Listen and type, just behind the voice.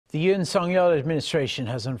The Yoon Suk Yeol administration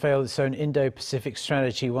has unveiled its own Indo-Pacific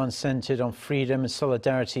strategy, one centered on freedom and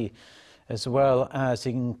solidarity, as well as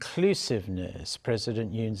inclusiveness.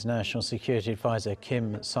 President Yoon's National Security Advisor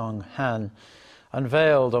Kim Song-han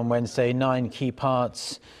unveiled on Wednesday 9 key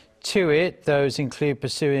parts to it. Those include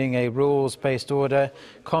pursuing a rules-based order,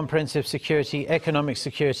 comprehensive security, economic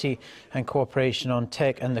security, and cooperation on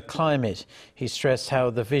tech and the climate. He stressed how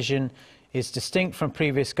the vision is distinct from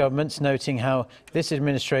previous governments, noting how this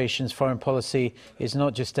administration's foreign policy is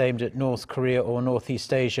not just aimed at North Korea or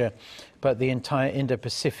Northeast Asia, but the entire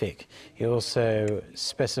Indo-Pacific. He also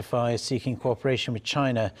specifies seeking cooperation with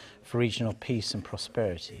China for regional peace and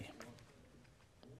prosperity.